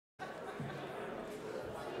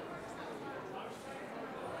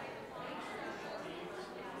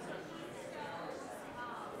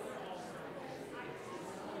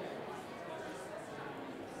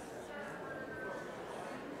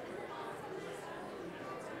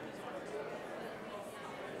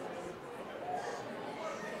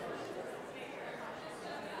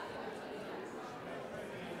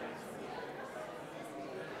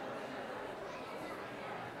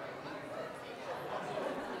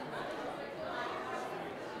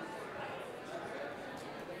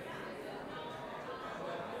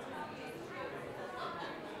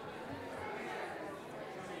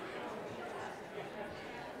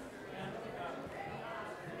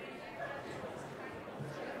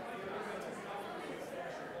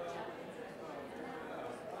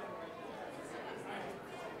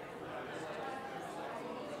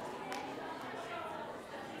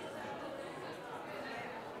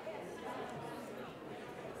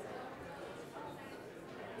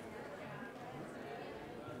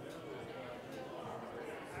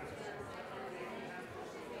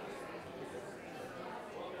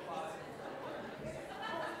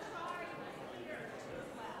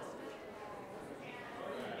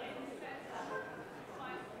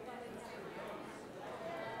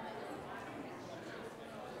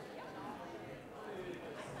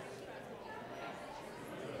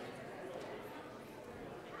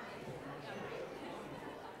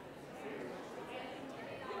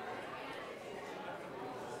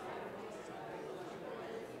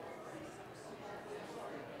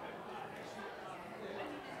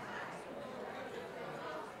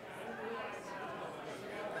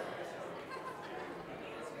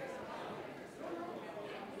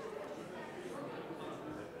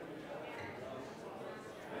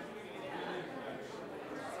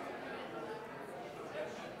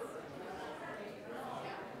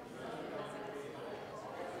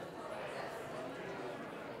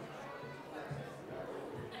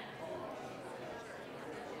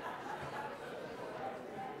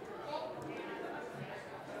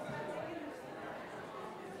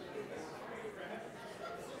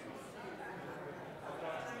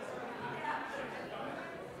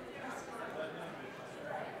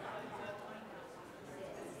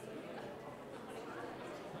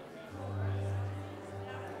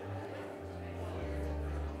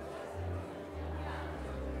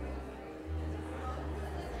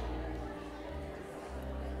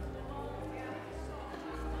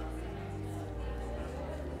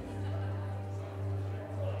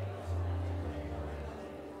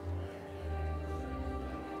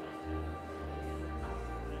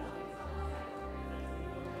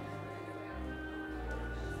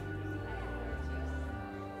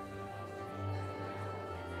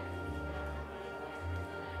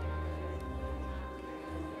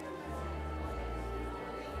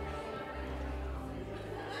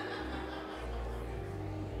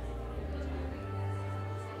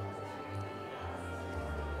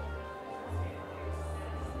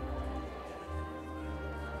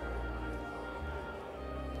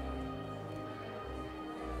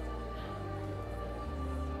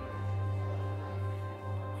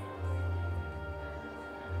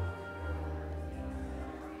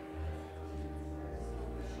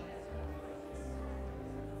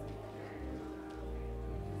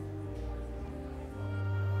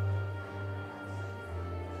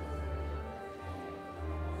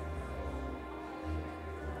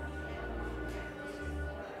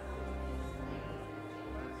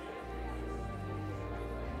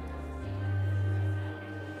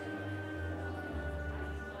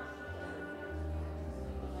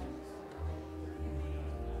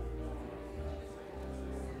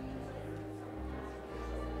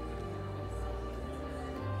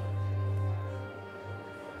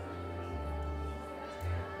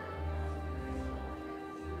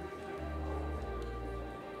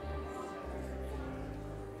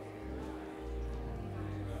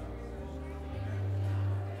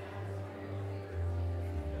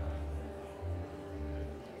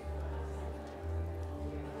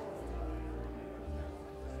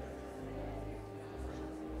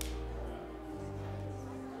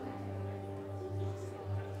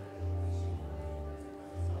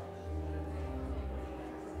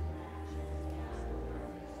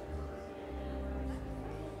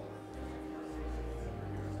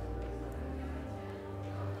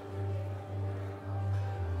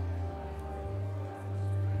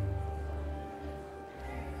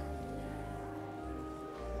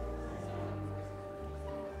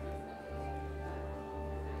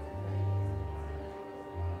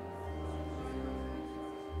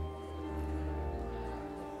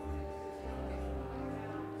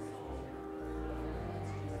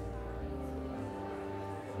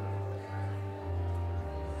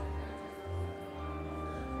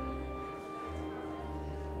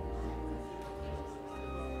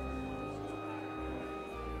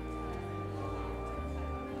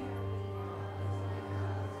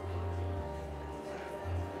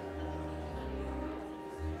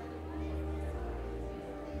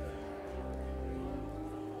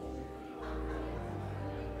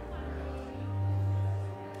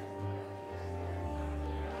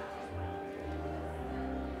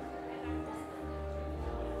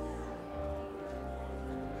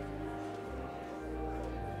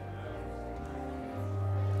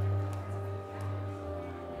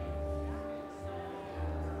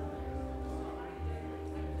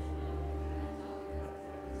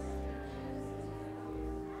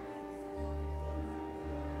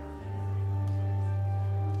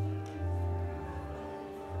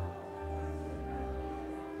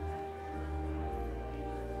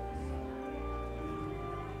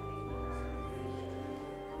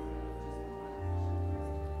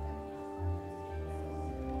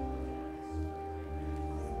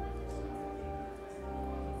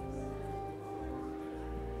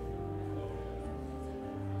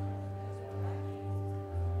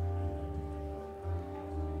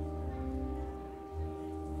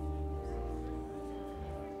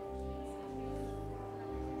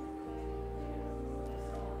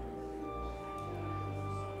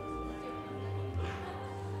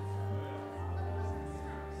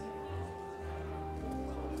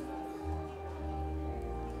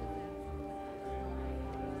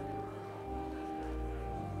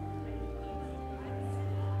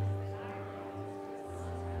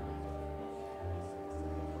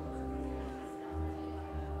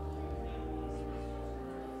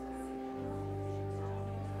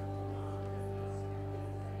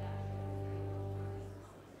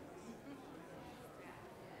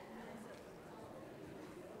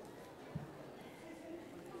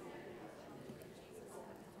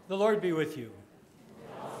The Lord be with you.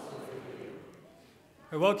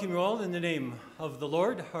 I welcome you all in the name of the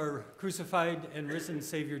Lord, our crucified and risen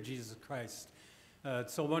Savior, Jesus Christ.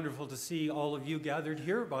 It's so wonderful to see all of you gathered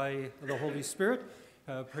here by the Holy Spirit.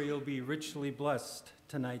 Pray you'll be richly blessed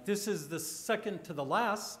tonight. This is the second to the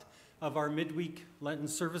last of our midweek Lenten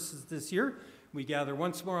services this year. We gather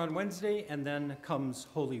once more on Wednesday, and then comes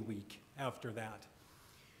Holy Week after that.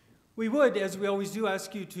 We would, as we always do,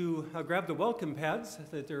 ask you to grab the welcome pads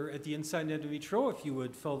that are at the inside end of each row, if you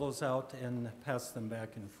would fill those out and pass them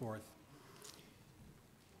back and forth.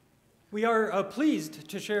 We are pleased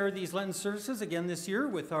to share these Lenten services again this year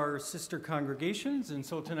with our sister congregations, and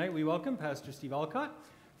so tonight we welcome Pastor Steve Olcott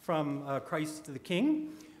from Christ the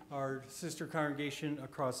King, our sister congregation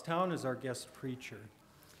across town, as our guest preacher.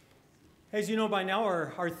 As you know by now,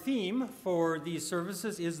 our theme for these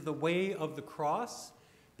services is the way of the cross,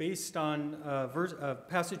 based on a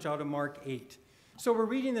passage out of Mark 8. So we're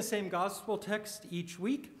reading the same gospel text each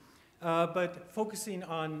week, but focusing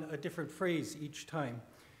on a different phrase each time.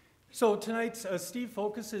 So tonight's Steve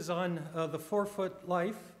focuses on the 4-foot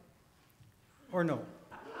life, or no?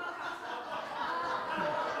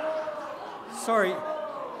 Sorry.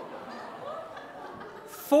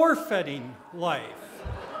 Forfeiting life.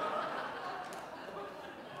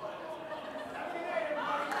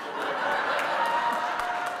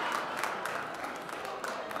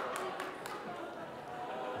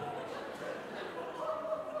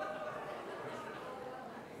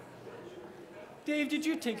 Dave, did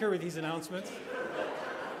you take care of these announcements?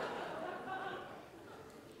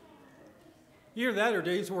 Either that or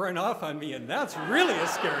Dave's wearing off on me, and that's really a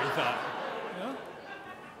scary thought. Yeah?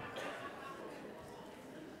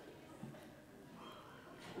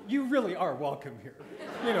 You really are welcome here.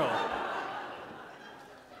 You know,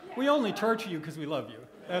 we only torture you because we love you.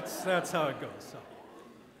 That's how it goes. So.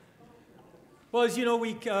 Well, as you know,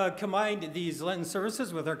 we combined these Lenten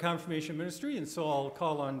services with our confirmation ministry, and so I'll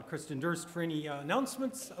call on Kristen Durst for any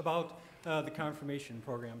announcements about the confirmation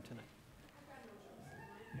program tonight.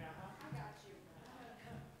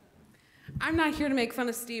 I'm not here to make fun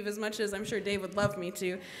of Steve as much as I'm sure Dave would love me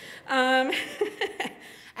to.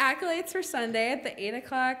 Accolades for Sunday at the 8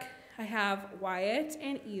 o'clock, I have Wyatt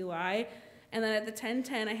and Eli, and then at the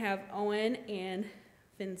 10:10 I have Owen and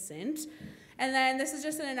Vincent. And then this is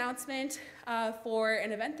just an announcement for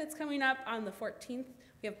an event that's coming up on the 14th.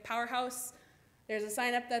 We have Powerhouse. There's a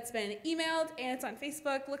sign up that's been emailed, and it's on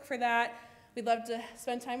Facebook. Look for that. We'd love to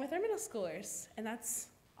spend time with our middle schoolers. And that's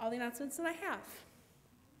all the announcements that I have.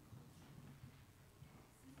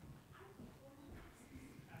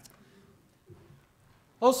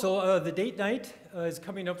 Also, the date night is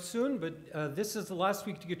coming up soon, but this is the last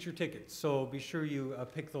week to get your tickets. So be sure you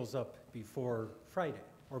pick those up before Friday,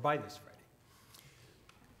 or by this Friday.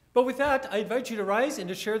 But with that, I invite you to rise and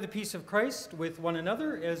to share the peace of Christ with one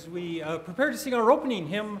another as we prepare to sing our opening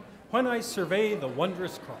hymn, When I Survey the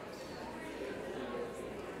Wondrous Cross.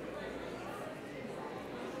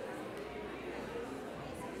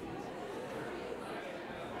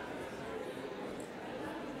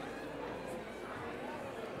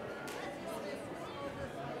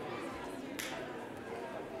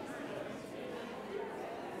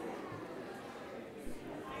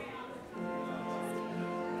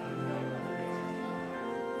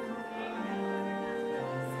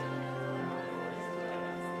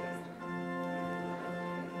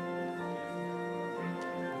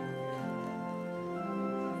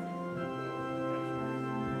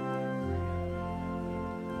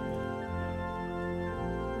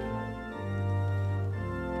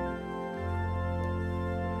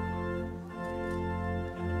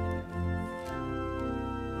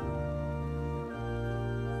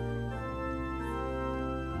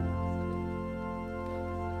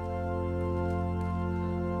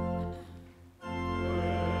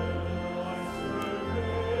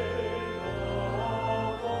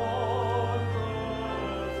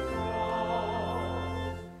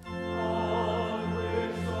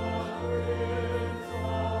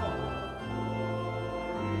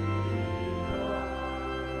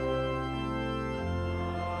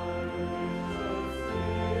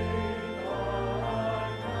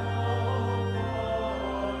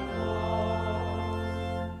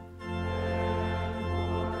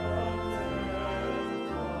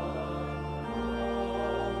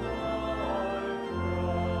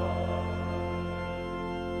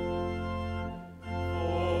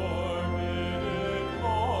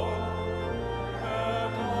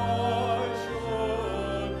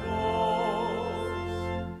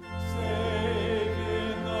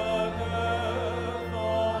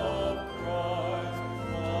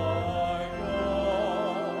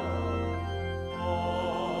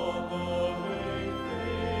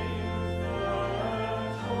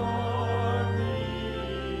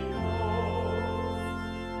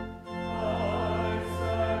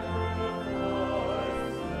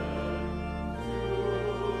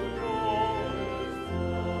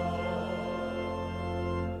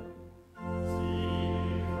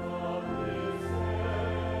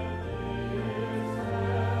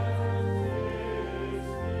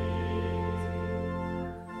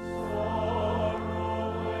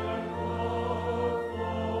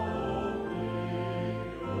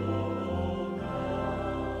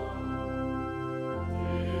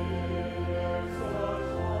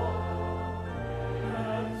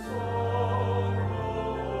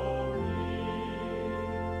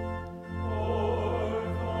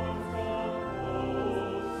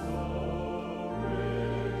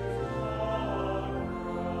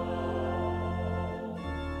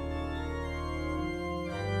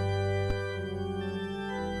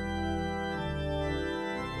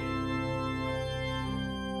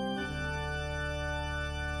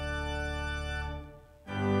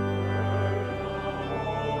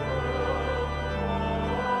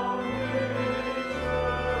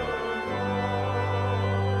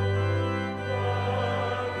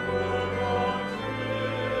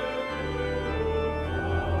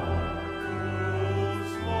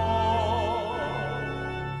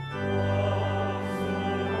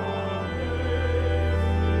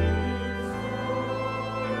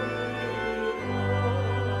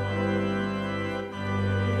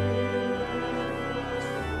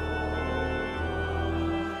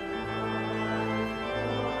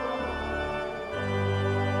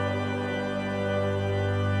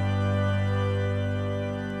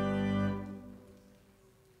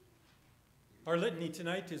 litany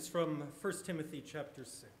tonight is from 1 Timothy chapter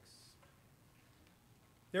 6.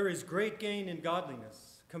 There is great gain in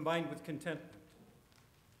godliness combined with contentment,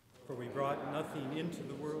 for we brought nothing into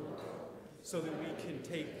the world, so that we can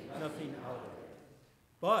take nothing out of it.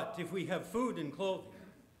 But if we have food and clothing,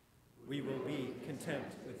 we will be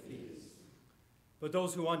content with these. But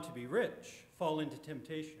those who want to be rich fall into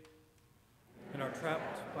temptation and are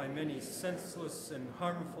trapped by many senseless and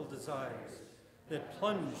harmful desires that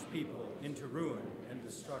plunge people into ruin and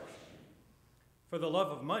destruction. For the love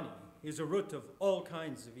of money is a root of all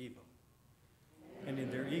kinds of evil. And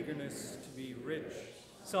in their eagerness to be rich,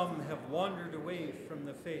 some have wandered away from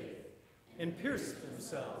the faith and pierced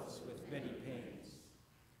themselves with many pains.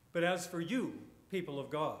 But as for you, people of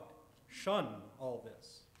God, shun all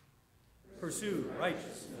this. Pursue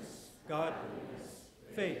righteousness, godliness,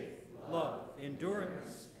 faith, love,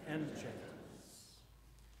 endurance, and gentleness.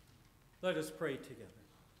 Let us pray together.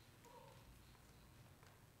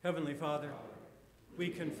 Heavenly Father, we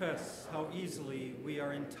confess how easily we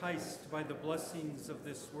are enticed by the blessings of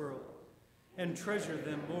this world and treasure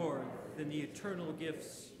them more than the eternal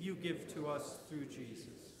gifts you give to us through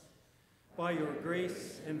Jesus. By your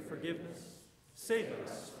grace and forgiveness, save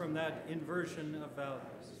us from that inversion of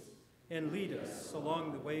values and lead us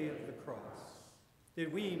along the way of the cross,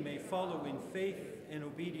 that we may follow in faith and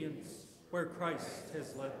obedience where Christ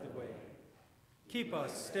has led the way. Keep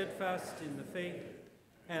us steadfast in the faith,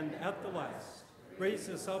 and at the last, raise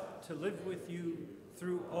us up to live with you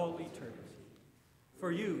through all eternity.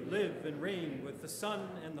 For you live and reign with the Son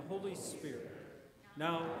and the Holy Spirit,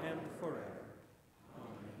 now and forever.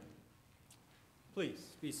 Amen.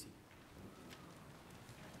 Please be seated.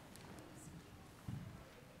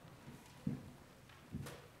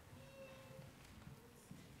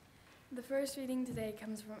 The first reading today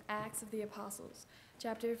comes from Acts of the Apostles,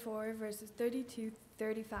 chapter 4, verses 32-35,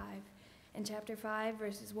 and chapter 5,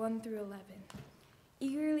 verses 1 through 11.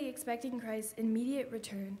 Eagerly expecting Christ's immediate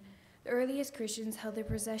return, the earliest Christians held their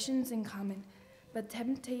possessions in common, but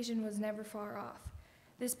temptation was never far off.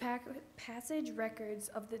 This passage records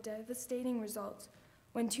of the devastating results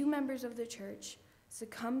when two members of the church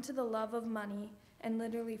succumbed to the love of money and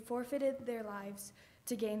literally forfeited their lives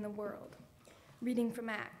to gain the world. Reading from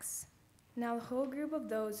Acts. Now the whole group of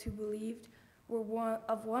those who believed were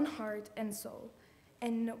of one heart and soul,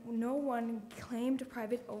 and no one claimed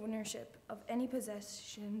private ownership of any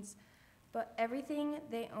possessions, but everything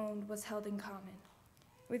they owned was held in common.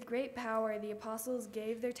 With great power the apostles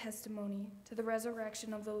gave their testimony to the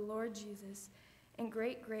resurrection of the Lord Jesus, and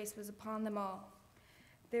great grace was upon them all.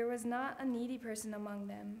 There was not a needy person among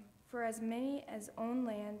them, for as many as owned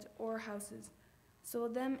land or houses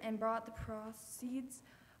sold them and brought the proceeds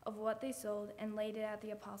of what they sold and laid it at the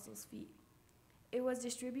apostles' feet. It was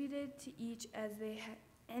distributed to each as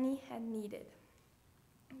any had needed.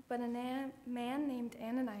 But a man named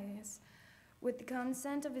Ananias, with the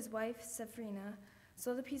consent of his wife Sapphira,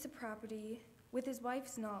 sold a piece of property with his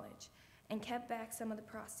wife's knowledge and kept back some of the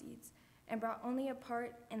proceeds and brought only a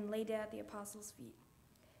part and laid it at the apostles' feet.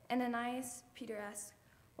 Ananias, Peter asked,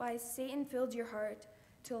 "Why has Satan filled your heart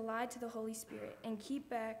to lie to the Holy Spirit and keep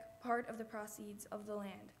back part of the proceeds of the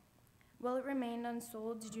land? While it remained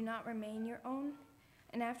unsold, did you not remain your own?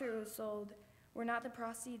 And after it was sold, were not the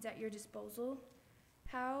proceeds at your disposal?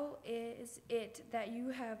 How is it that you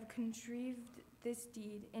have contrived this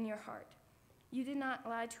deed in your heart? You did not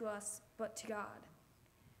lie to us, but to God."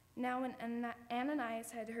 Now when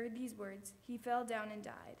Ananias had heard these words, he fell down and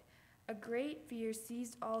died. A great fear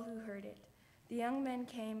seized all who heard it. The young men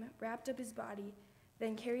came, wrapped up his body,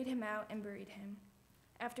 then carried him out and buried him.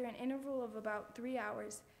 After an interval of about 3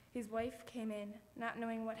 hours, his wife came in, not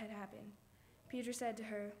knowing what had happened. Peter said to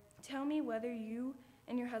her, "Tell me whether you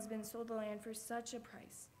and your husband sold the land for such a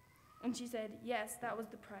price." And she said, "Yes, that was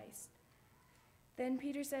the price." Then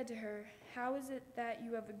Peter said to her, "How is it that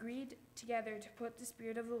you have agreed together to put the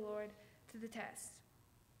Spirit of the Lord to the test?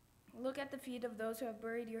 Look at the feet of those who have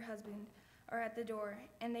buried your husband are at the door,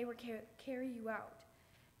 and they will carry you out."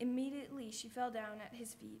 Immediately she fell down at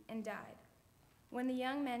his feet and died. When the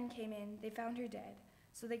young men came in, they found her dead.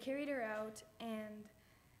 So they carried her out and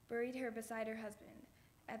buried her beside her husband.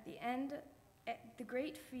 At the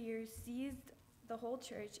great fear seized the whole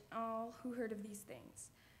church and all who heard of these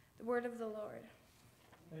things. The word of the Lord.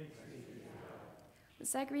 Thanks be to God. The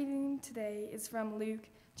second reading today is from Luke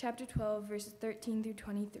chapter 12, verses 13 through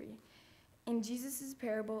 23. In Jesus'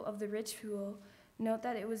 parable of the rich fool, note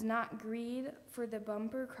that it was not greed for the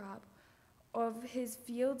bumper crop of his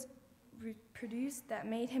fields produced that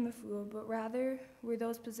made him a fool, but rather were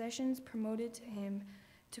those possessions promoted to him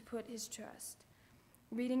to put his trust.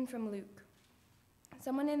 Reading from Luke.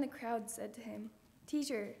 Someone in the crowd said to him,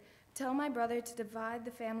 "Teacher, tell my brother to divide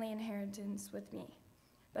the family inheritance with me."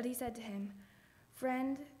 But he said to him,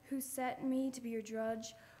 "Friend, who set me to be your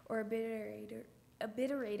drudge or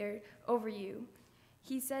obiterator over you?"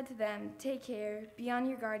 He said to them, "Take care, be on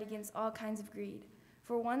your guard against all kinds of greed,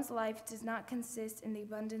 for one's life does not consist in the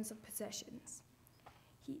abundance of possessions."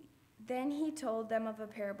 Then he told them of a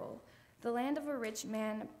parable. The land of a rich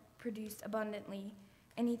man produced abundantly,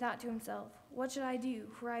 and he thought to himself, "What should I do,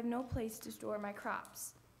 for I have no place to store my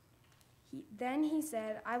crops?" Then he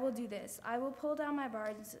said, "I will do this. I will pull down my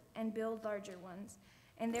barns and build larger ones,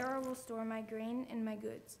 and there I will store my grain and my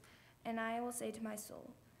goods. And I will say to my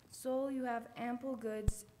soul, 'Soul, you have ample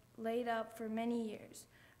goods laid up for many years.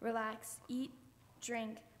 Relax, eat,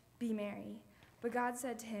 drink, be merry.' But God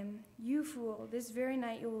said to him, 'You fool, this very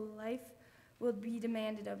night your life will be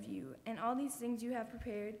demanded of you, and all these things you have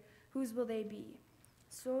prepared, whose will they be?'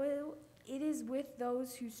 So it is with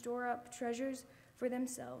those who store up treasures for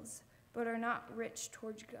themselves, but are not rich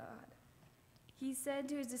towards God." He said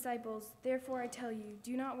to his disciples, "Therefore I tell you,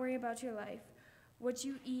 do not worry about your life, what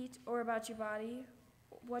you eat, or about your body,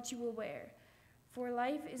 what you will wear. For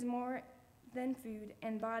life is more than food,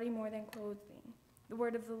 and body more than clothing." The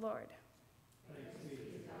word of the Lord.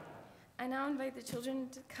 I now invite the children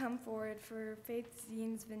to come forward for Faith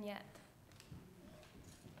Zine's vignette.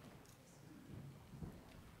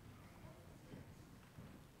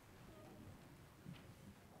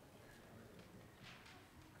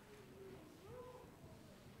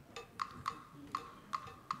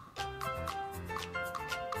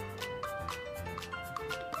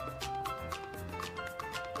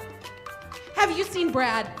 Have you seen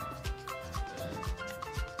Brad?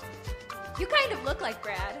 You kind of look like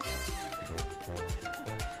Brad.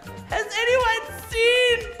 Has anyone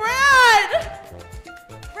seen Brad?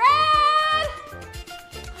 Brad!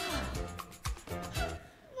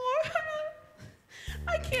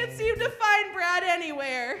 I can't seem to find Brad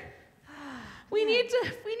anywhere. We need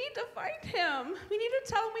to find him. We need to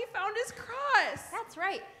tell him we found his cross. That's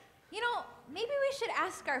right. You know, maybe we should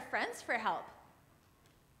ask our friends for help.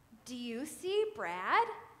 Do you see Brad?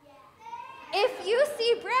 If you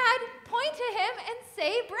see Brad, point to him and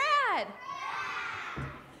say Brad.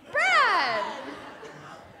 Brad!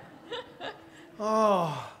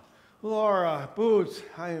 Oh, Laura, Boots,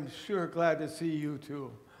 I am sure glad to see you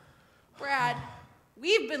too. Brad,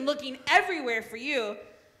 we've been looking everywhere for you.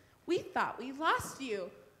 We thought we lost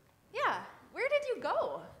you. Yeah, where did you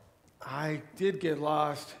go? I did get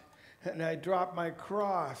lost, and I dropped my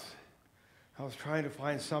cross. I was trying to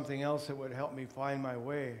find something else that would help me find my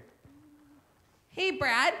way. Hey,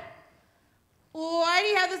 Brad. Why do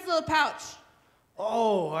you have this little pouch?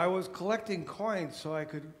 Oh, I was collecting coins so I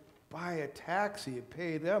could buy a taxi and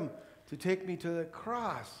pay them to take me to the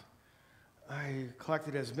cross. I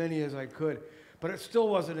collected as many as I could, but it still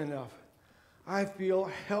wasn't enough. I feel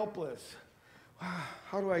helpless.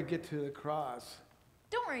 How do I get to the cross?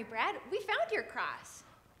 Don't worry, Brad. We found your cross.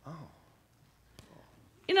 Oh.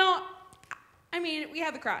 You know, I mean, we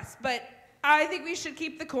have the cross, but I think we should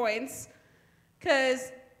keep the coins.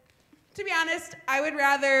 Because, to be honest, I would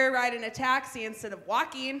rather ride in a taxi instead of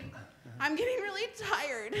walking. I'm getting really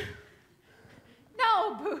tired.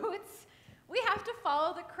 No, Boots. We have to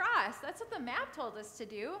follow the cross. That's what the map told us to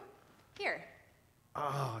do. Here.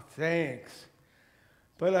 Oh, thanks.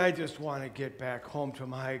 But I just want to get back home to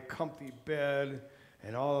my comfy bed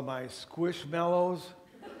and all of my squishmallows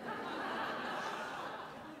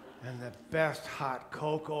and the best hot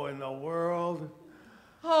cocoa in the world.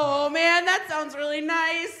 Oh, man, that sounds really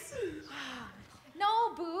nice.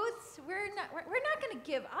 No, Boots. We're not going to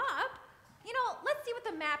give up. You know, let's see what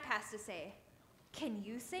the map has to say. Can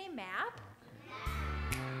you say map?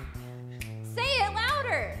 Say it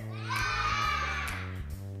louder.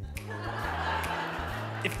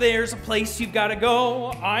 If there's a place you've got to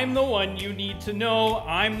go, I'm the one you need to know.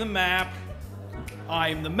 I'm the map.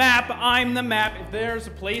 I'm the map. I'm the map. If there's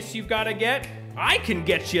a place you've got to get, I can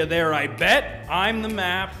get you there, I bet. I'm the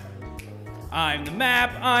map. I'm the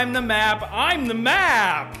map. I'm the map. I'm the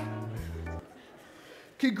map.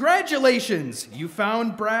 Congratulations! You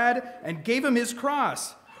found Brad and gave him his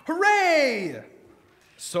cross. Hooray!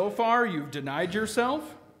 So far, you've denied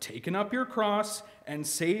yourself, taken up your cross, and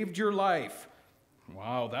saved your life.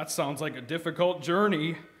 Wow, that sounds like a difficult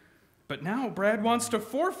journey. But now Brad wants to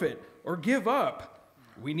forfeit or give up.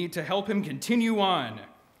 We need to help him continue on.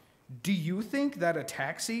 Do you think that a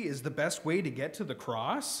taxi is the best way to get to the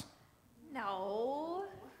cross? No.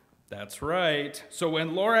 That's right. So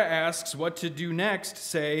when Laura asks what to do next,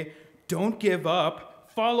 say, don't give up,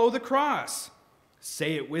 follow the cross.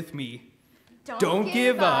 Say it with me. Don't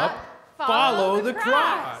give up. Follow the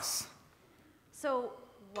cross. So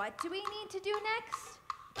what do we need to do next?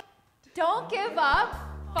 Don't give up.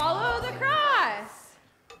 Follow the cross.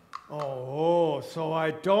 Oh, so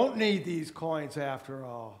I don't need these coins after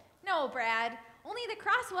all. No, Brad. Only the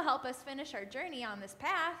cross will help us finish our journey on this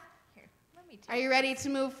path. Here, let me take Are you ready to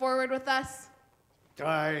move forward with us?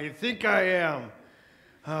 I think I am.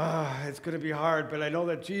 It's going to be hard, but I know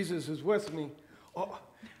that Jesus is with me. Oh,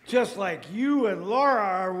 just like you and Laura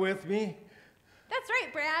are with me. That's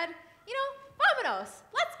right, Brad. You know, vámonos.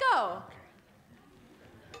 Let's go.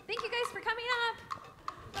 Thank you guys for coming up.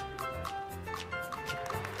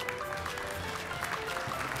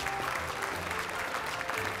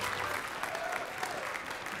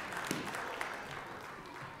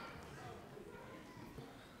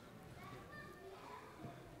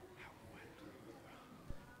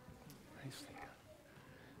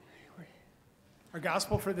 Our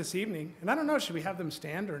gospel for this evening, and I don't know, should we have them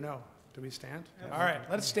stand or no? Do we stand? All right,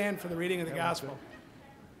 let's stand for the reading of the gospel.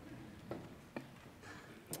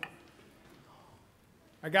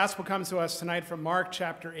 Our gospel comes to us tonight from Mark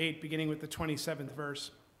chapter 8, beginning with the 27th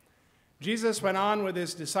verse. Jesus went on with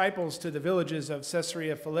his disciples to the villages of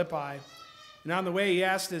Caesarea Philippi, and on the way he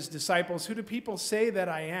asked his disciples, "Who do people say that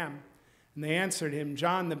I am?" And they answered him,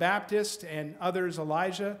 "John the Baptist, and others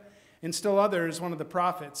Elijah, and still others one of the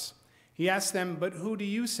prophets." He asked them, "But who do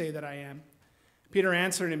you say that I am?" Peter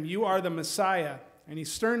answered him, "You are the Messiah." And he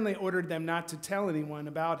sternly ordered them not to tell anyone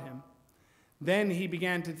about him. Then he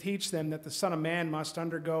began to teach them that the Son of Man must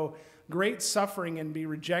undergo great suffering and be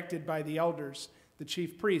rejected by the elders, the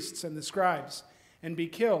chief priests, and the scribes, and be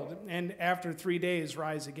killed, and after 3 days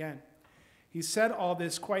rise again. He said all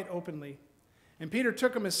this quite openly. And Peter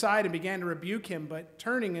took him aside and began to rebuke him, but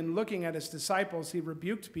turning and looking at his disciples, he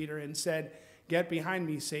rebuked Peter and said, "Get behind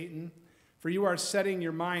me, Satan, for you are setting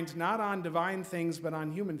your mind not on divine things, but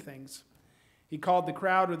on human things." He called the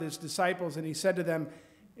crowd with his disciples, and he said to them,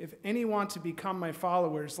 "If any want to become my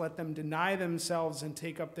followers, let them deny themselves and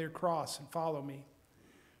take up their cross and follow me.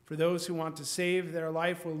 For those who want to save their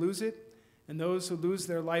life will lose it, and those who lose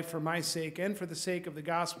their life for my sake and for the sake of the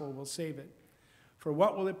gospel will save it. For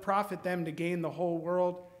what will it profit them to gain the whole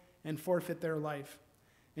world and forfeit their life?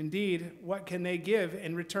 Indeed, what can they give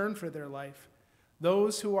in return for their life?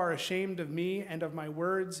 Those who are ashamed of me and of my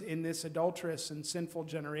words in this adulterous and sinful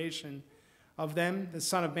generation, of them the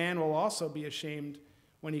Son of Man will also be ashamed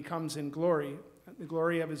when he comes in glory, the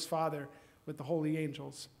glory of his Father with the holy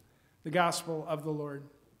angels." The gospel of the Lord.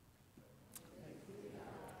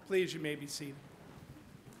 Please, you may be seated.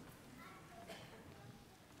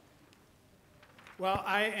 Well,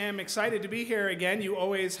 I am excited to be here again. You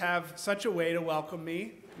always have such a way to welcome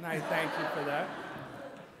me, and I thank you for that.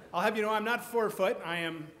 I'll have you know I'm not 4 foot. I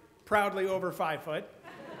am proudly over 5 foot.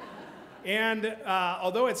 And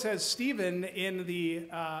although it says Stephen in the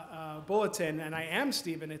bulletin, and I am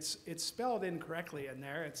Stephen, it's spelled incorrectly in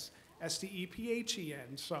there. It's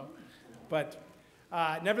S-T-E-P-H-E-N. But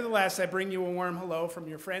nevertheless, I bring you a warm hello from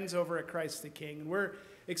your friends over at Christ the King. And we're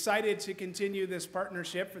excited to continue this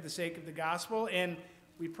partnership for the sake of the gospel, and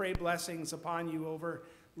we pray blessings upon you over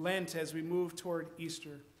Lent as we move toward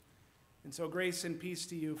Easter. And so grace and peace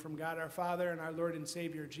to you from God our Father and our Lord and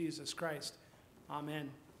Savior, Jesus Christ.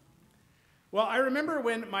 Amen. Well, I remember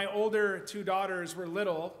when my older 2 daughters were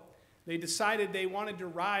little, they decided they wanted to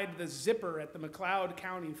ride the zipper at the McLeod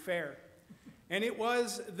County Fair. And it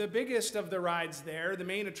was the biggest of the rides there, the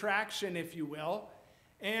main attraction, if you will.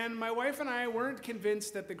 And my wife and I weren't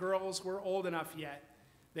convinced that the girls were old enough yet.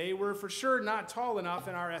 They were for sure not tall enough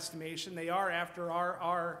in our estimation. They are, after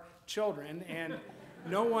our children, and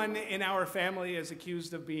no one in our family is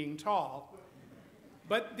accused of being tall.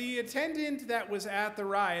 But the attendant that was at the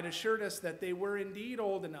ride assured us that they were indeed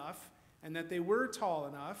old enough, and that they were tall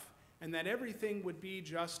enough, and that everything would be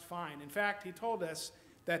just fine. In fact, he told us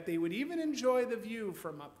that they would even enjoy the view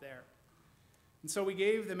from up there. And so we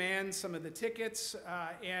gave the man some of the tickets,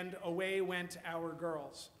 and away went our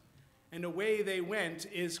girls. And away they went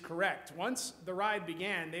is correct. Once the ride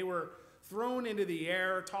began, they were thrown into the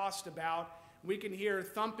air, tossed about. We can hear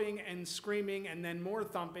thumping and screaming and then more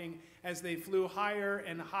thumping as they flew higher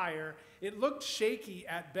and higher. It looked shaky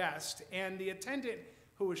at best, and the attendant,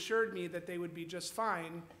 who assured me that they would be just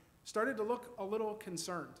fine, started to look a little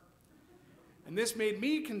concerned. And this made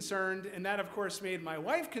me concerned, and that, of course, made my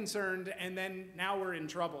wife concerned, and then now we're in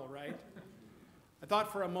trouble, right? I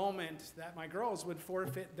thought for a moment that my girls would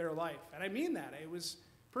forfeit their life, and I mean that. It was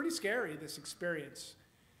pretty scary, this experience.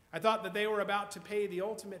 I thought that they were about to pay the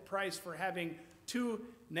ultimate price for having 2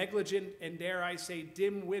 negligent and, dare I say,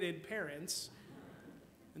 dim-witted parents.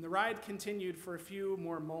 And the ride continued for a few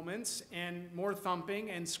more moments, and more thumping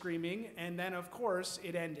and screaming, and then, of course,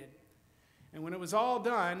 it ended. And when it was all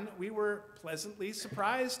done, we were pleasantly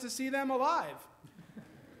surprised to see them alive.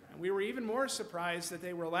 And we were even more surprised that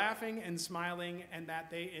they were laughing and smiling and that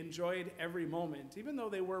they enjoyed every moment, even though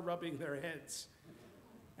they were rubbing their heads.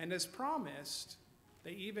 And as promised,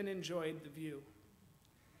 they even enjoyed the view.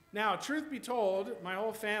 Now, truth be told, my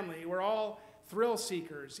whole family, we're all thrill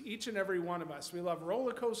seekers, each and every one of us. We love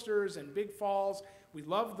roller coasters and big falls. We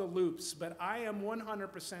love the loops, but I am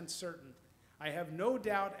 100% certain, I have no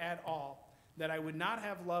doubt at all, that I would not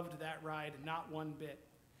have loved that ride, not one bit.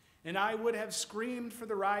 And I would have screamed for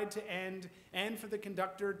the ride to end and for the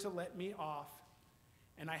conductor to let me off.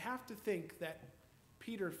 And I have to think that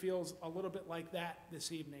Peter feels a little bit like that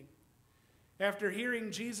this evening. After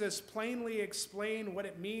hearing Jesus plainly explain what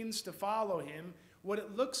it means to follow him, what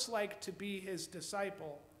it looks like to be his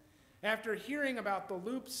disciple, after hearing about the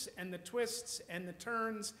loops and the twists and the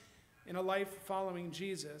turns in a life following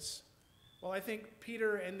Jesus, well, I think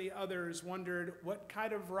Peter and the others wondered what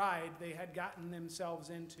kind of ride they had gotten themselves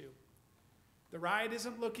into. The ride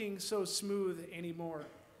isn't looking so smooth anymore.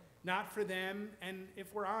 Not for them, and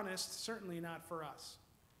if we're honest, certainly not for us.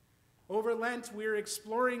 Over Lent, we're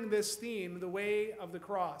exploring this theme, the way of the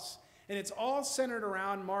cross, and it's all centered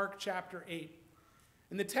around Mark chapter 8.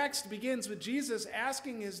 And the text begins with Jesus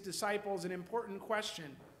asking his disciples an important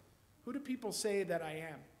question: who do people say that I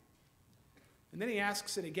am? And then he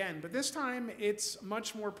asks it again, but this time it's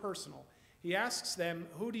much more personal. He asks them,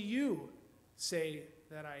 who do you say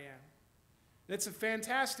that I am? And it's a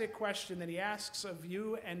fantastic question that he asks of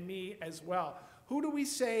you and me as well. Who do we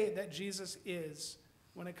say that Jesus is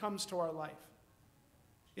when it comes to our life?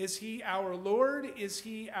 Is he our Lord? Is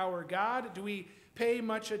he our God? Do we pay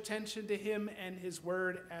much attention to him and his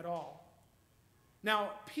word at all?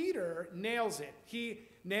 Now, Peter nails it. He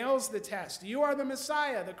nails the test. You are the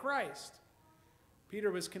Messiah, the Christ. Peter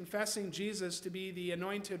was confessing Jesus to be the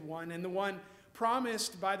anointed one and the one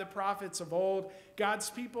promised by the prophets of old. God's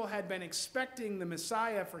people had been expecting the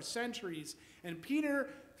Messiah for centuries, and Peter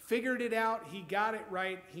figured it out. He got it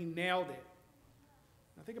right. He nailed it.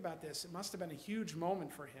 Now think about this. It must have been a huge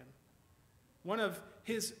moment for him. One of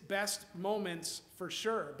his best moments for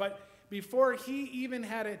sure. But before he even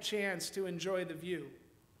had a chance to enjoy the view,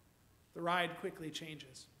 the ride quickly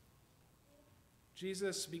changes.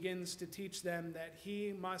 Jesus begins to teach them that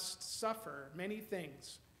he must suffer many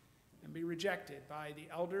things and be rejected by the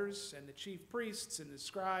elders and the chief priests and the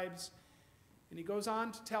scribes. And he goes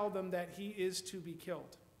on to tell them that he is to be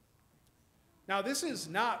killed. Now, this is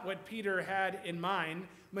not what Peter had in mind.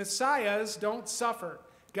 Messiahs don't suffer.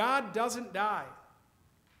 God doesn't die.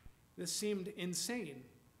 This seemed insane.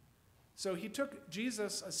 So he took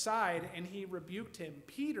Jesus aside and he rebuked him.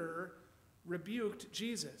 Peter rebuked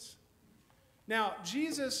Jesus. Now,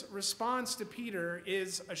 Jesus' response to Peter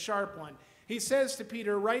is a sharp one. He says to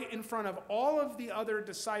Peter right in front of all of the other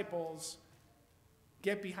disciples,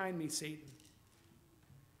 "Get behind me, Satan."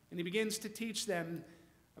 And he begins to teach them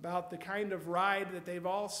about the kind of ride that they've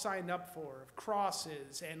all signed up for, of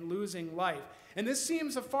crosses and losing life. And this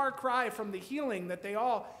seems a far cry from the healing that they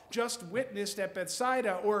all just witnessed at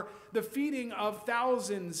Bethsaida, or the feeding of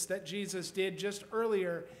thousands that Jesus did just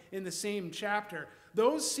earlier in the same chapter.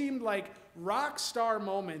 Those seemed like rock star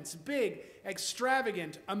moments, big,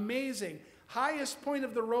 extravagant, amazing, highest point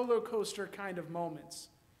of the roller coaster kind of moments.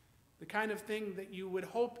 The kind of thing that you would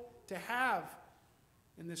hope to have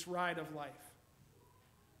in this ride of life.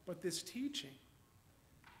 But this teaching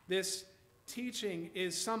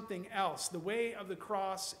is something else. The way of the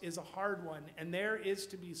cross is a hard one, and there is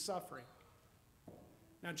to be suffering.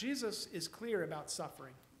 Now, Jesus is clear about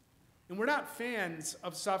suffering, and we're not fans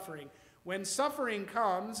of suffering. When suffering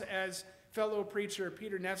comes, as fellow preacher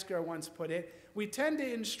Peter Nesker once put it, we tend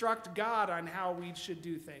to instruct God on how we should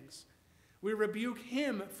do things. We rebuke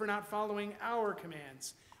him for not following our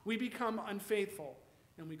commands. We become unfaithful,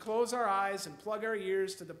 and we close our eyes and plug our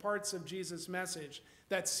ears to the parts of Jesus' message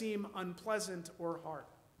that seem unpleasant or hard.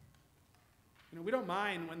 We don't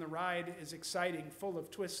mind when the ride is exciting, full of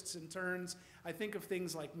twists and turns. I think of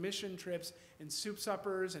things like mission trips and soup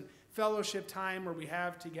suppers and fellowship time where we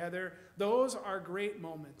have together. Those are great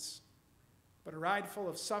moments. But a ride full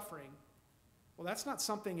of suffering, well, that's not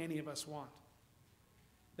something any of us want.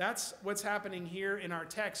 That's what's happening here in our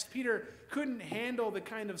text. Peter couldn't handle the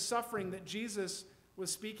kind of suffering that Jesus was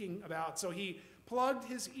speaking about, so he plugged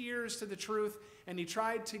his ears to the truth and he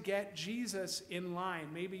tried to get Jesus in line.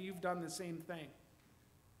 Maybe you've done the same thing.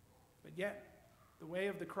 But yet, the way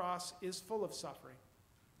of the cross is full of suffering.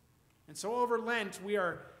 And so over Lent, we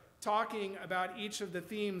are talking about each of the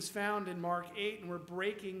themes found in Mark 8, and we're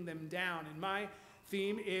breaking them down. And my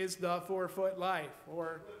theme is the 4-foot life,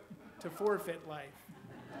 or to forfeit life.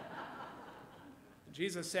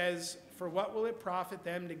 Jesus says, "For what will it profit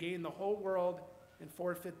them to gain the whole world and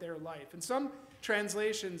forfeit their life?" And some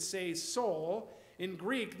translations say soul. In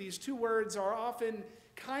Greek, these two words are often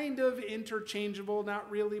kind of interchangeable, not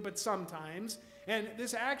really, but sometimes. And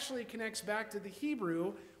this actually connects back to the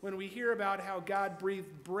Hebrew when we hear about how God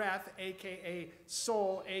breathed breath, aka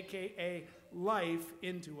soul, aka life,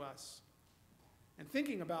 into us. And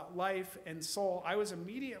thinking about life and soul, I was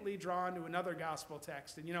immediately drawn to another gospel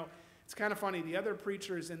text. And it's kind of funny. The other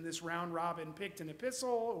preachers in this round robin picked an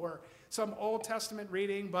epistle or some Old Testament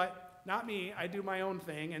reading, but not me. I do my own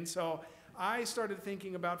thing. And so I started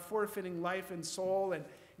thinking about forfeiting life and soul and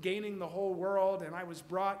gaining the whole world, and I was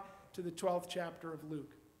brought to the 12th chapter of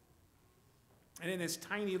Luke. And in this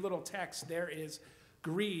tiny little text, there is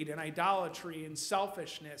greed and idolatry and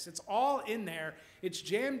selfishness. It's all in there. It's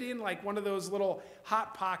jammed in like one of those little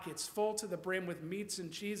hot pockets full to the brim with meats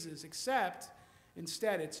and cheeses, except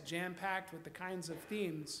instead it's jam-packed with the kinds of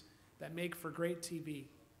themes that make for great TV.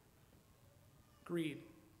 Greed,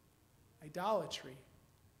 idolatry,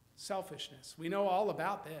 selfishness. We know all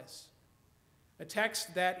about this. A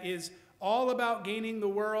text that is all about gaining the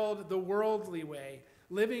world the worldly way,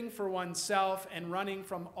 living for oneself and running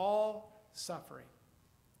from all suffering.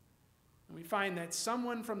 And we find that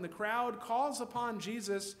someone from the crowd calls upon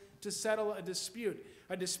Jesus to settle a dispute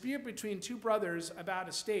between two brothers about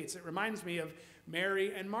estates. It reminds me of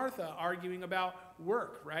Mary and Martha arguing about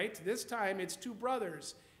work, right? This time it's two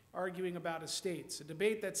brothers arguing about estates, a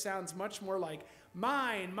debate that sounds much more like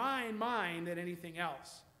mine, mine, mine than anything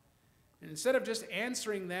else. And instead of just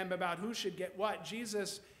answering them about who should get what,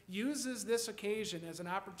 Jesus uses this occasion as an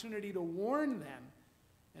opportunity to warn them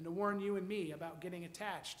and to warn you and me about getting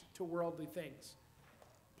attached to worldly things.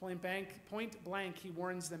 Point blank, he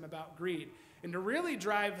warns them about greed. And to really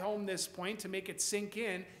drive home this point, to make it sink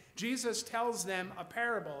in, Jesus tells them a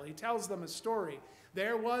parable. He tells them a story.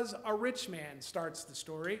 There was a rich man, starts the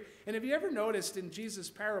story. And have you ever noticed in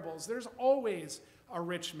Jesus' parables, there's always a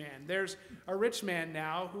rich man. There's a rich man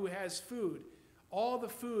now who has food, all the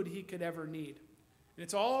food he could ever need. And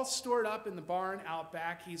it's all stored up in the barn out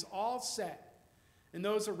back. He's all set. And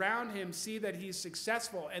those around him see that he's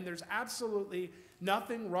successful, and there's absolutely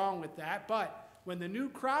nothing wrong with that. But when the new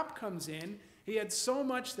crop comes in, he had so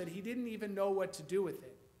much that he didn't even know what to do with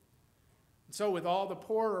it. And so with all the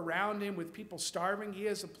poor around him, with people starving, he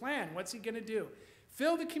has a plan. What's he going to do?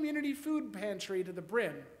 Fill the community food pantry to the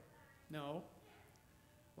brim? No.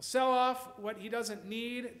 Well, sell off what he doesn't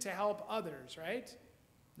need to help others, right?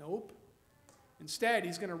 Nope. Instead,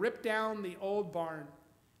 he's going to rip down the old barn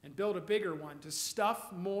and build a bigger one to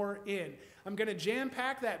stuff more in. I'm going to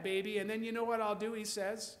jam-pack that baby, and then you know what I'll do, he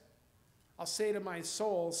says? I'll say to my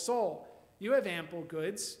soul, soul, you have ample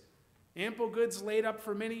goods laid up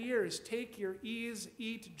for many years. Take your ease,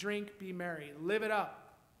 eat, drink, be merry. Live it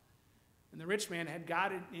up. And the rich man had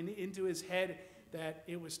got it into his head that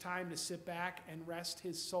it was time to sit back and rest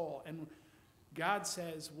his soul. And God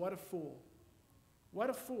says, what a fool. What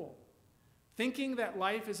a fool. Thinking that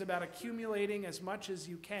life is about accumulating as much as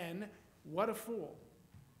you can, what a fool.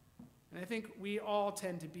 And I think we all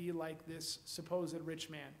tend to be like this supposed rich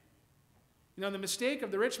man. You know, the mistake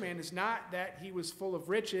of the rich man is not that he was full of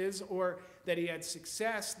riches or that he had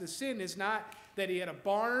success. The sin is not that he had a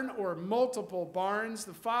barn or multiple barns.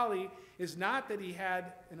 The folly is not that he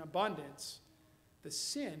had an abundance. The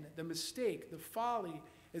sin, the mistake, the folly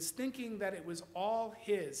is thinking that it was all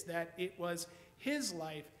his, that it was his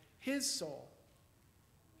life, his soul.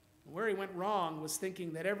 Where he went wrong was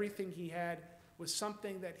thinking that everything he had was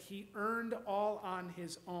something that he earned all on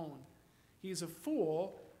his own. He's a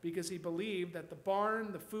fool because he believed that the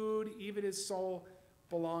barn, the food, even his soul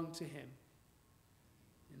belonged to him.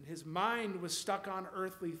 And his mind was stuck on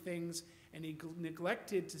earthly things, and he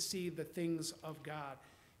neglected to see the things of God.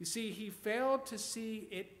 You see, he failed to see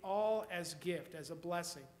it all as gift, as a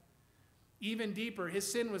blessing. Even deeper,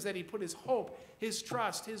 his sin was that he put his hope, his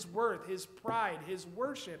trust, his worth, his pride, his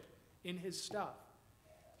worship in his stuff.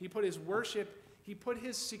 He put his worship, he put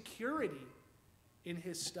his security in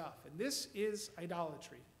his stuff. And this is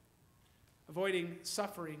idolatry. Avoiding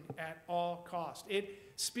suffering at all cost.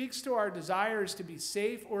 It speaks to our desires to be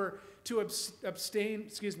safe or to obtain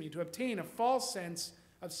a false sense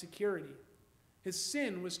of security. His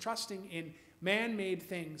sin was trusting in man-made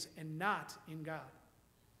things and not in God.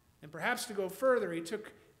 And perhaps to go further, he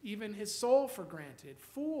took even his soul for granted.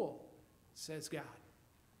 Fool, says God.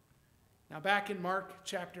 Now back in Mark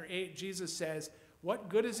chapter 8, Jesus says, What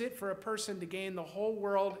good is it for a person to gain the whole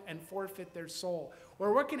world and forfeit their soul?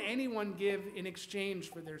 Or what can anyone give in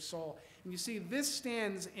exchange for their soul? And you see, this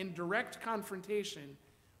stands in direct confrontation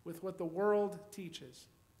with what the world teaches.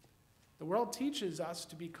 The world teaches us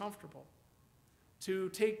to be comfortable, to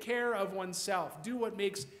take care of oneself, do what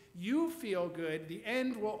makes you feel good. The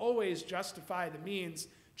end will always justify the means.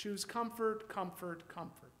 Choose comfort, comfort,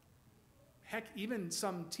 comfort. Heck, even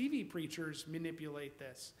some TV preachers manipulate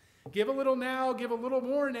this. Give a little now, give a little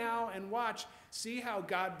more now, and watch. See how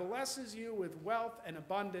God blesses you with wealth and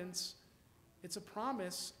abundance. It's a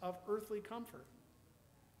promise of earthly comfort.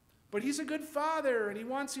 But he's a good father, and he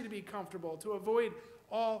wants you to be comfortable, to avoid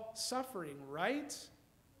all suffering, right?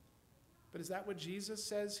 But is that what Jesus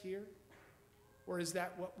says here? Or is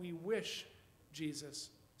that what we wish Jesus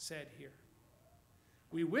said here?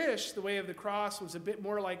 We wish the way of the cross was a bit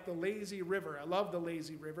more like the lazy river. I love the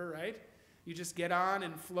lazy river, right? You just get on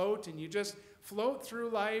and you just float through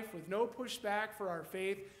life with no pushback for our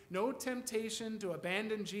faith, no temptation to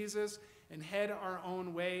abandon Jesus and head our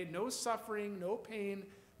own way, no suffering, no pain,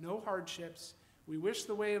 no hardships. We wish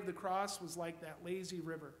the way of the cross was like that lazy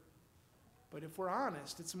river. But if we're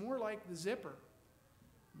honest, it's more like the zipper.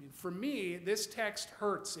 I mean, for me, this text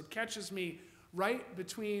hurts. It catches me right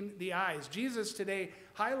between the eyes. Jesus today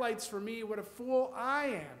highlights for me what a fool I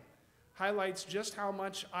am. Highlights just how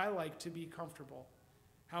much I like to be comfortable,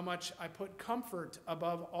 how much I put comfort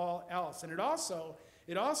above all else. And it also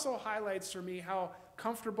highlights for me how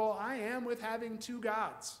comfortable I am with having two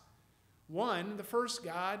gods. One, the first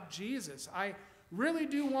God, Jesus. I really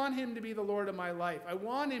do want him to be the Lord of my life. I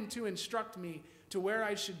want him to instruct me to where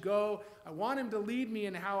I should go. I want him to lead me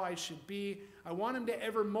in how I should be. I want him to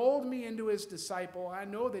ever mold me into his disciple. I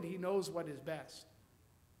know that he knows what is best.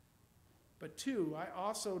 But two, I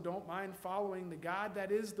also don't mind following the God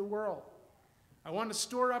that is the world. I want to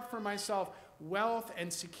store up for myself wealth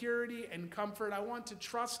and security and comfort. I want to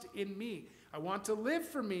trust in me. I want to live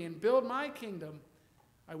for me and build my kingdom.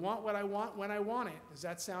 I want what I want when I want it. Does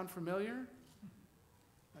that sound familiar?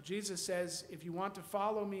 Now, Jesus says, if you want to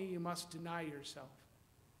follow me, you must deny yourself.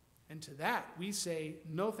 And to that, we say,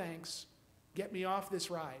 no thanks. Get me off this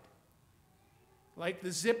ride. Like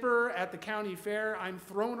the zipper at the county fair, I'm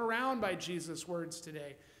thrown around by Jesus' words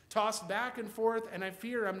today, tossed back and forth, and I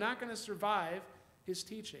fear I'm not going to survive his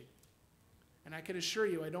teaching. And I can assure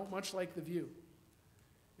you, I don't much like the view.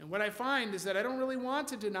 And what I find is that I don't really want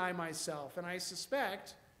to deny myself, and I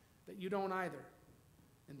suspect that you don't either.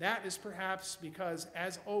 And that is perhaps because,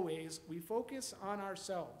 as always, we focus on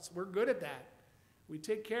ourselves. We're good at that. We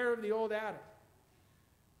take care of the old Adam.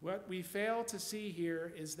 What we fail to see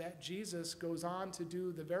here is that Jesus goes on to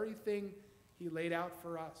do the very thing he laid out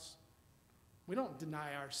for us. We don't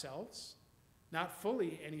deny ourselves, not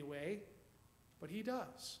fully anyway, but he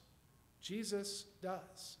does. Jesus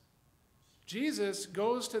does. Jesus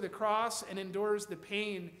goes to the cross and endures the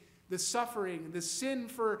pain, the suffering, the sin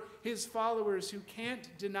for his followers who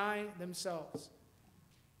can't deny themselves.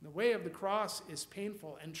 The way of the cross is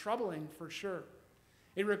painful and troubling for sure.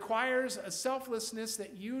 It requires a selflessness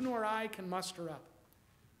that you nor I can muster up.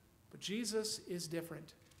 But Jesus is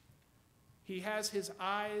different. He has his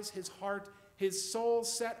eyes, his heart, his soul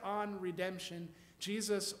set on redemption.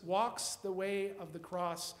 Jesus walks the way of the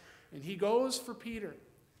cross, and he goes for Peter.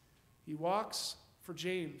 He walks for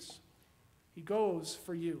James. He goes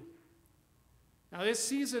for you. Now, this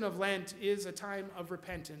season of Lent is a time of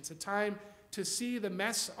repentance, a time to see the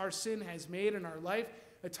mess our sin has made in our life,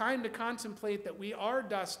 a time to contemplate that we are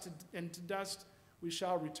dust, and to dust we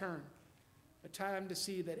shall return. A time to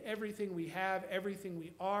see that everything we have, everything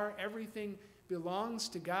we are, everything belongs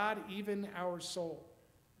to God, even our soul.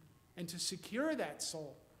 And to secure that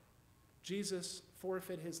soul, Jesus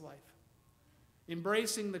forfeit his life.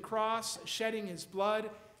 Embracing the cross, shedding his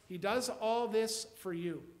blood, he does all this for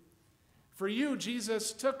you. For you,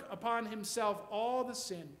 Jesus took upon himself all the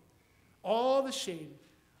sin, all the shame,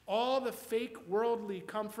 all the fake worldly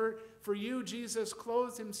comfort. For you, Jesus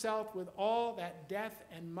clothed himself with all that death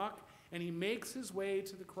and muck, and he makes his way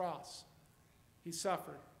to the cross. He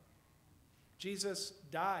suffered. Jesus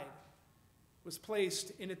died, was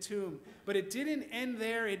placed in a tomb. But it didn't end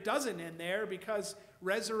there. It doesn't end there, because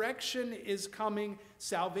resurrection is coming.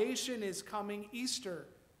 Salvation is coming. Easter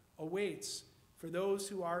awaits for those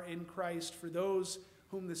who are in Christ, for those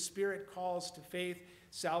whom the Spirit calls to faith.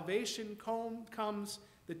 Salvation comes.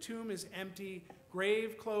 The tomb is empty,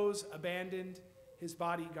 grave clothes abandoned, his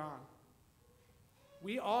body gone.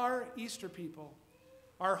 We are Easter people.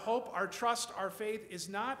 Our hope, our trust, our faith is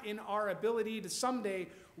not in our ability to someday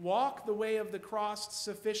walk the way of the cross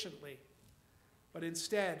sufficiently, but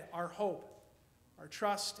instead our hope, Our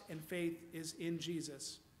trust and faith is in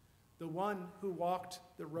Jesus, the one who walked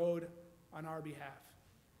the road on our behalf.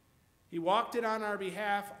 He walked it on our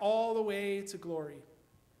behalf all the way to glory.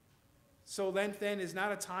 So Lenten is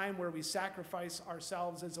not a time where we sacrifice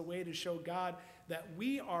ourselves as a way to show God that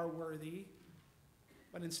we are worthy,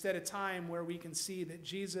 but instead a time where we can see that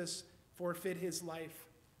Jesus forfeit his life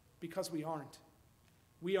because we aren't.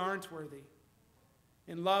 We aren't worthy.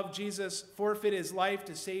 In love, Jesus forfeit his life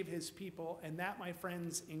to save his people, and that, my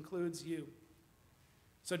friends, includes you.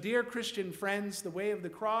 So, dear Christian friends, the way of the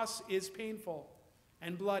cross is painful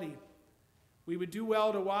and bloody. We would do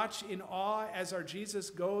well to watch in awe as our Jesus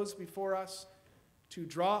goes before us to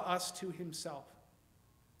draw us to himself.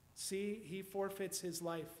 See, he forfeits his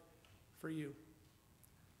life for you.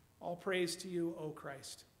 All praise to you, O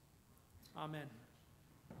Christ. Amen.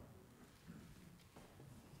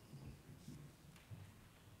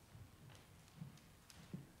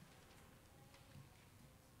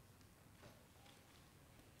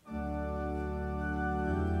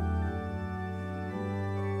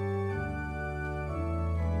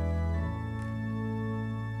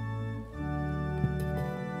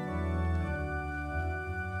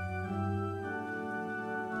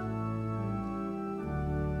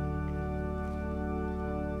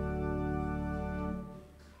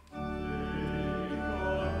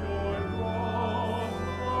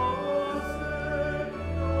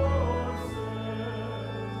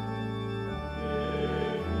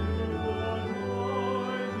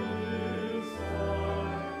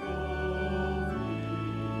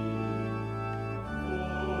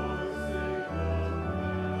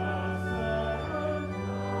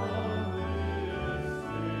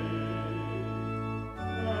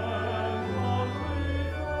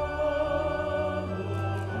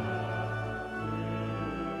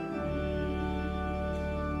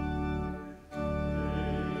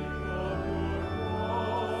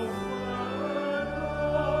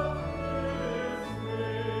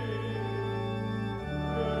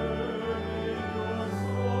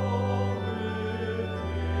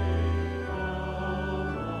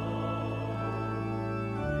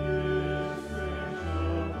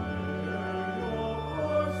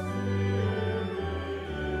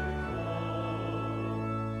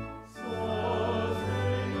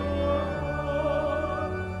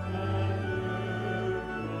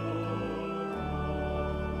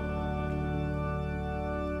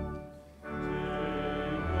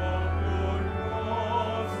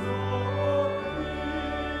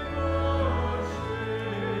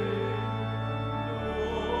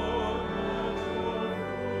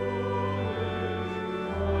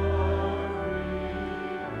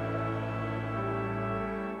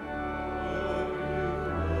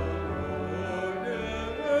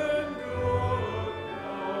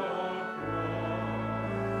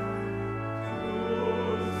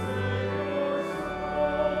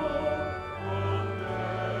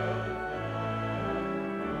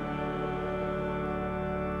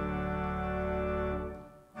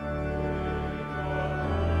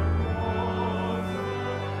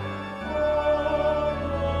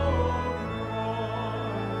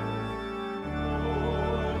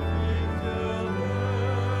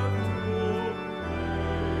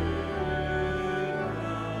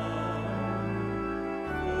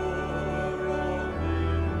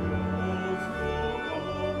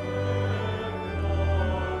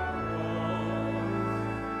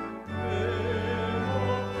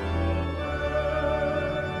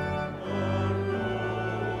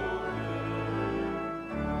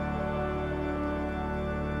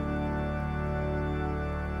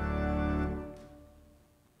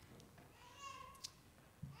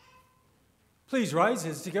 Please rise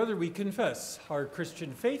as together we confess our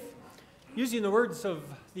Christian faith, using the words of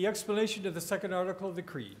the explanation of the second article of the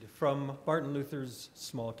Creed from Martin Luther's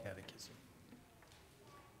Small Catechism.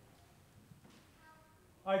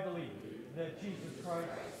 I believe that Jesus Christ,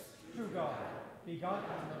 true God, begotten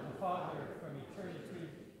of the Father from eternity,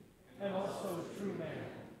 and also true man,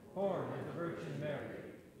 born of the Virgin Mary,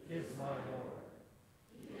 is my Lord.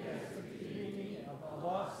 He has forgiven me of a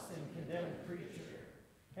lost and condemned creature,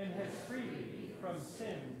 and has freed me from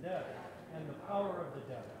sin, death, and the power of the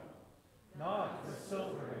devil, not with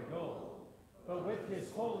silver and gold, but with his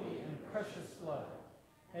holy and precious blood,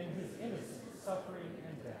 and his innocent suffering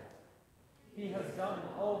and death. He has done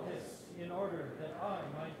all this in order that I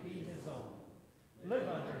might be his own, live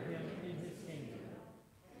under him in his kingdom,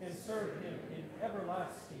 and serve him in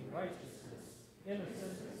everlasting righteousness,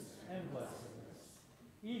 innocence, and blessedness,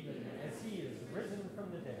 even as he is risen from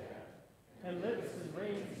the dead, and lives and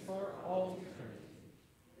reigns for all eternity.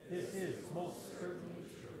 This is most certainly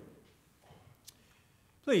true.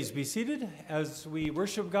 Please be seated as we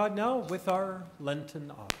worship God now with our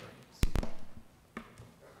Lenten offerings.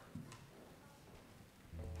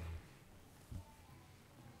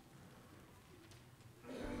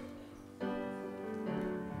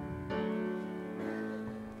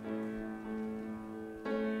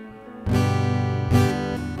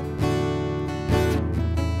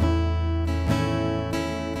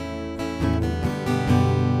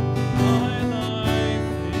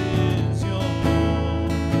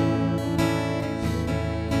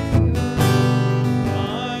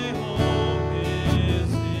 I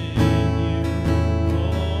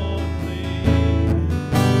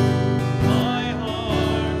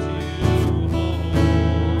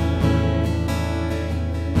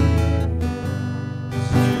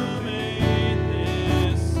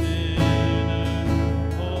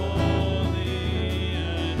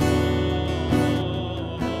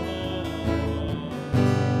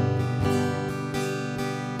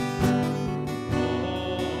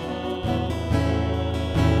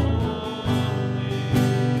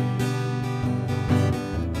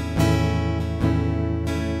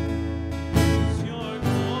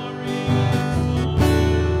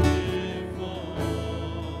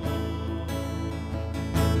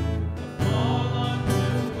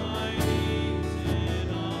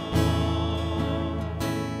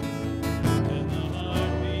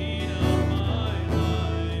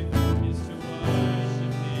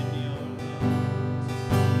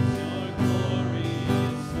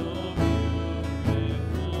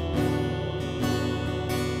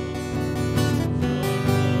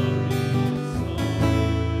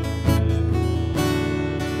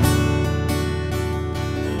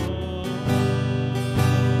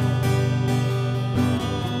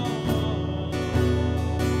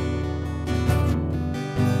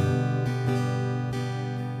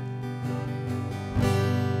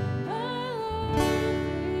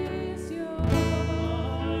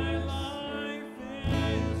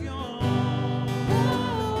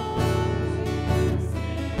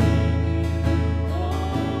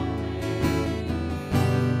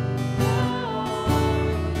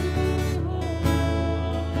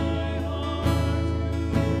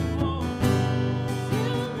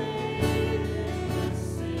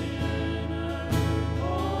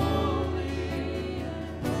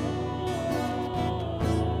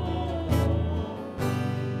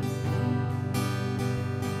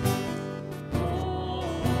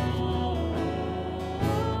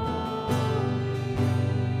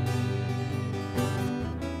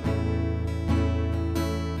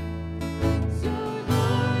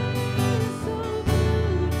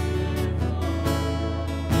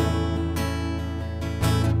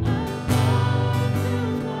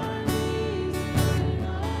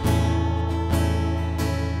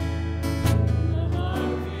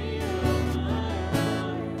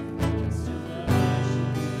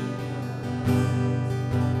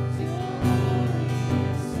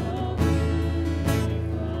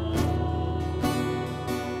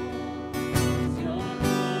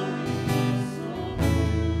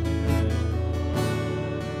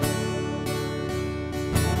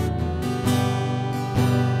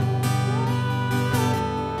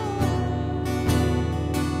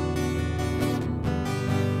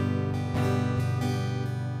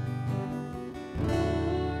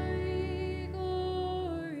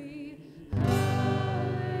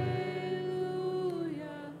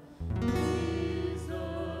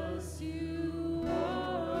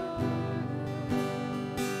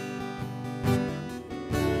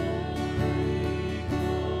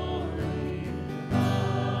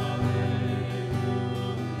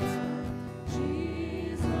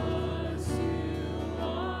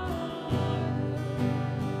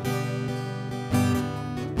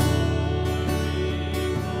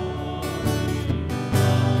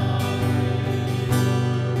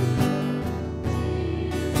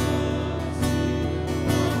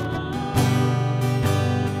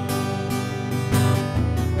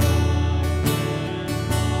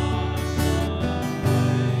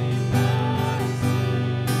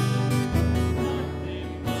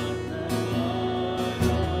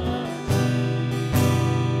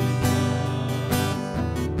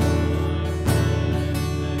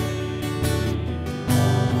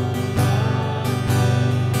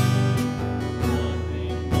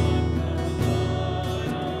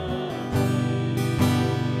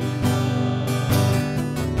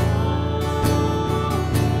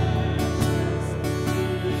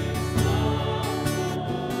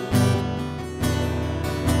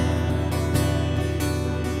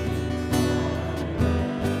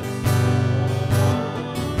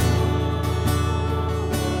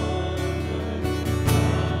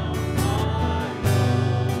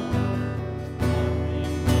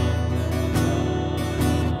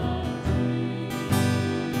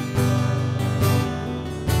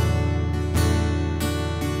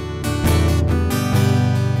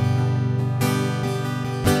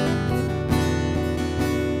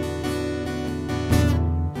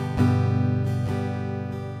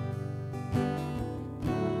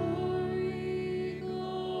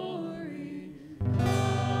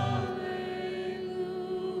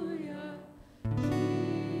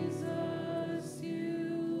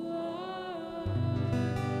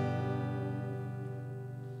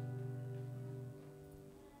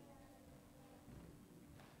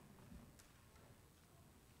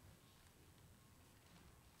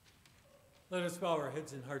Let us bow our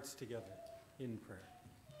heads and hearts together in prayer.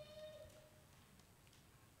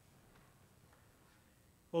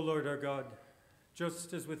 O Lord our God,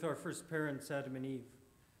 just as with our first parents, Adam and Eve,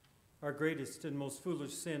 our greatest and most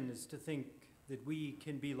foolish sin is to think that we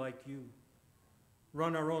can be like you,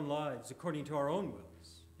 run our own lives according to our own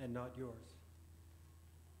wills and not yours.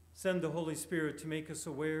 Send the Holy Spirit to make us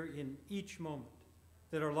aware in each moment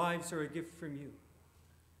that our lives are a gift from you,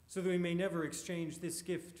 so that we may never exchange this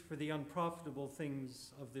gift for the unprofitable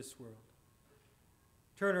things of this world.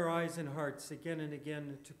 Turn our eyes and hearts again and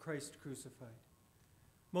again to Christ crucified,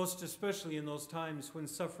 most especially in those times when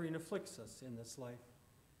suffering afflicts us in this life,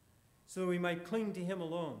 so that we might cling to him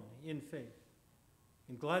alone in faith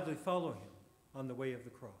and gladly follow him on the way of the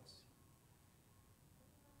cross.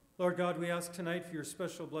 Lord God, we ask tonight for your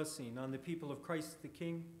special blessing on the people of Christ the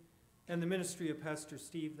King and the ministry of Pastor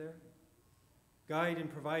Steve there. Guide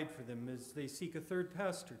and provide for them as they seek a third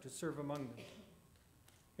pastor to serve among them.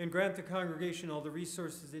 And grant the congregation all the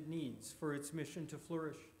resources it needs for its mission to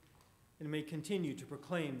flourish, and may continue to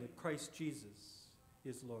proclaim that Christ Jesus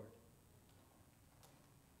is Lord.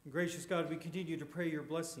 And gracious God, we continue to pray your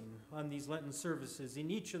blessing on these Lenten services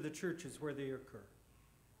in each of the churches where they occur.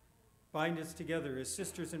 Bind us together as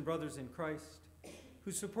sisters and brothers in Christ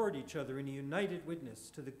who support each other in a united witness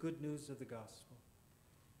to the good news of the gospel.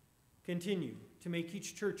 Continue to make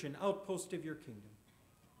each church an outpost of your kingdom,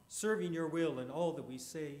 serving your will in all that we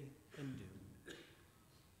say and do.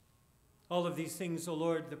 All of these things, O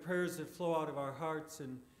Lord, the prayers that flow out of our hearts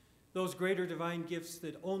and those greater divine gifts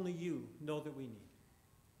that only you know that we need.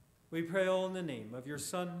 We pray all in the name of your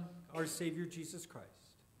Son, our Savior, Jesus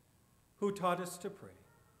Christ, who taught us to pray.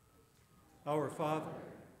 Our Father,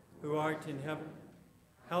 who art in heaven,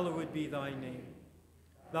 hallowed be thy name.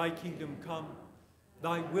 Thy kingdom come,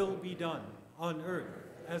 thy will be done on earth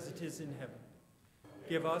as it is in heaven.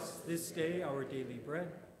 Give us this day our daily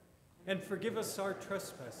bread, and forgive us our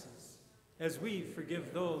trespasses, as we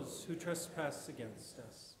forgive those who trespass against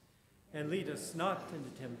us. And lead us not into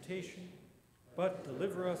temptation, but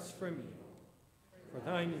deliver us from evil. For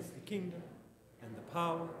thine is the kingdom, and the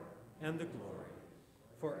power, and the glory,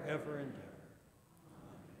 forever and ever.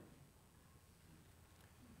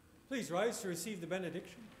 Please rise to receive the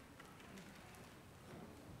benediction.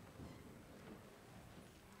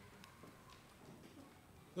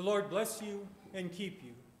 The Lord bless you and keep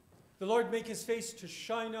you. The Lord make his face to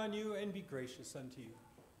shine on you and be gracious unto you.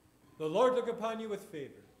 The Lord look upon you with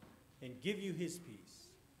favor and give you his peace.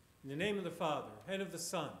 In the name of the Father, and of the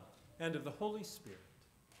Son, and of the Holy Spirit.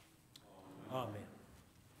 Amen.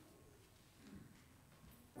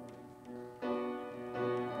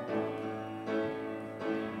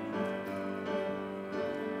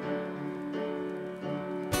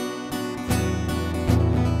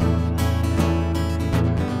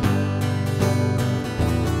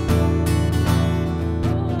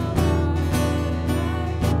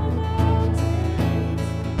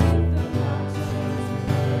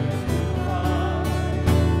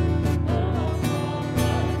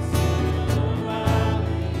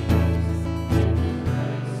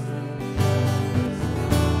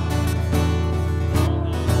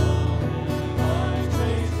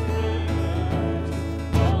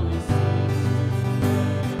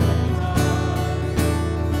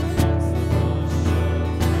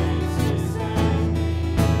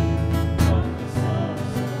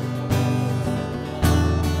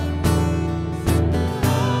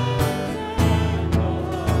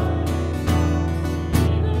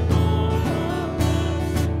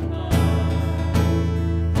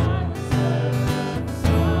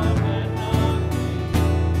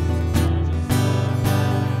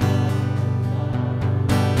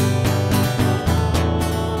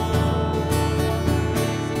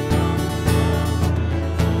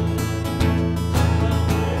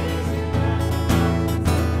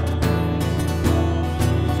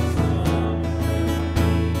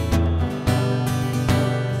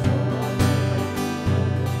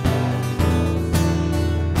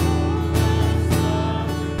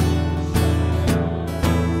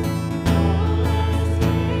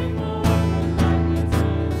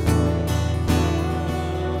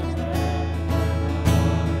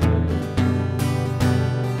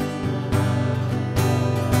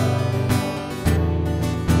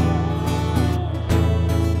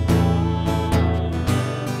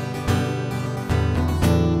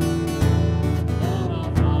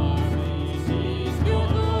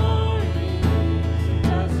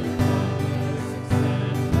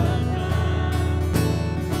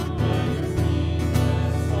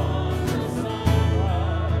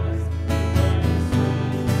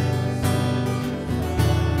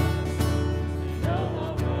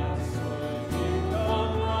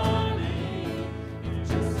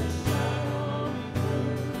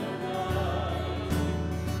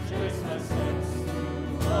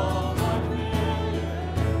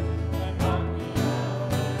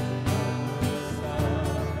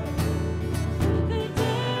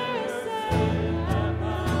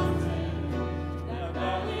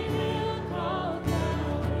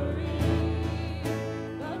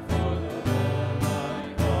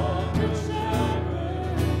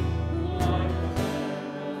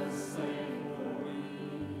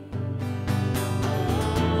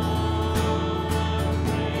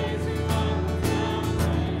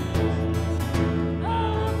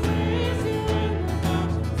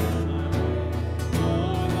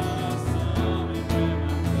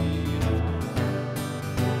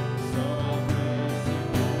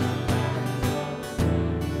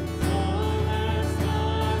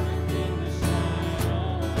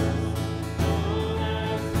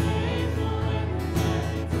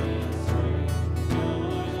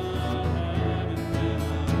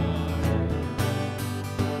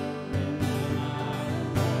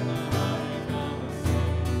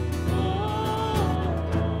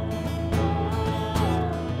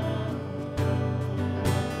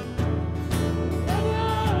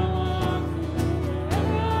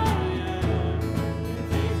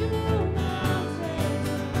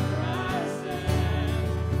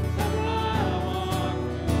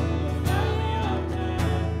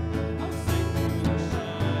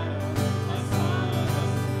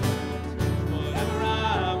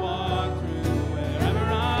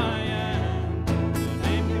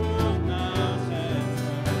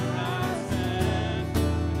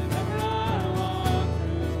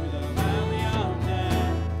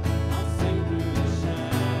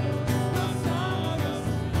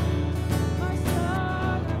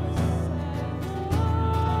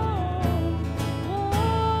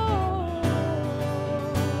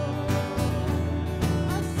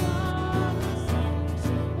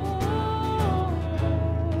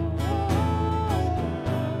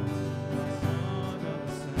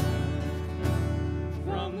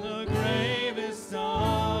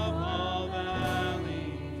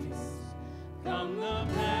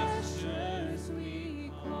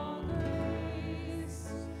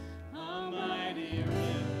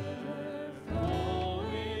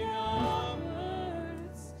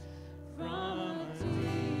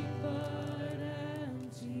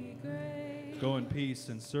 Go in peace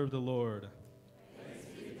and serve the Lord.